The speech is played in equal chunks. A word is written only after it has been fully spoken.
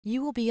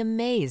You will be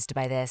amazed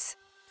by this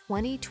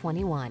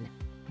 2021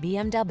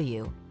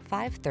 BMW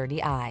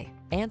 530i.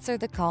 Answer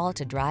the call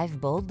to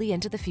drive boldly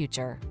into the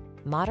future.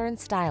 Modern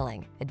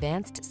styling,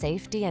 advanced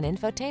safety and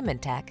infotainment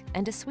tech,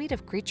 and a suite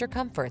of creature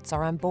comforts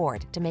are on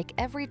board to make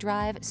every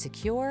drive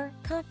secure,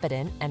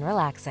 confident, and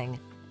relaxing.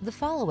 The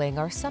following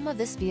are some of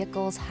this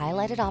vehicle's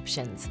highlighted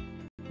options: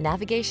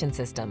 navigation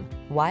system,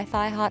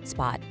 Wi-Fi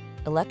hotspot,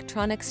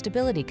 electronic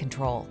stability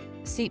control,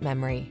 seat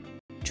memory,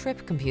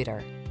 trip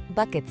computer,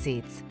 bucket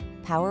seats,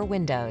 power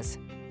windows,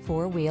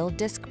 four-wheel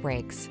disc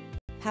brakes,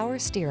 power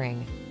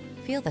steering.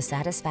 Feel the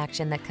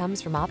satisfaction that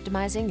comes from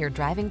optimizing your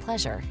driving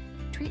pleasure.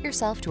 Treat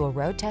yourself to a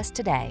road test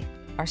today.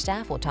 Our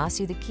staff will toss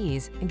you the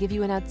keys and give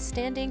you an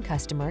outstanding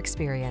customer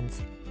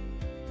experience.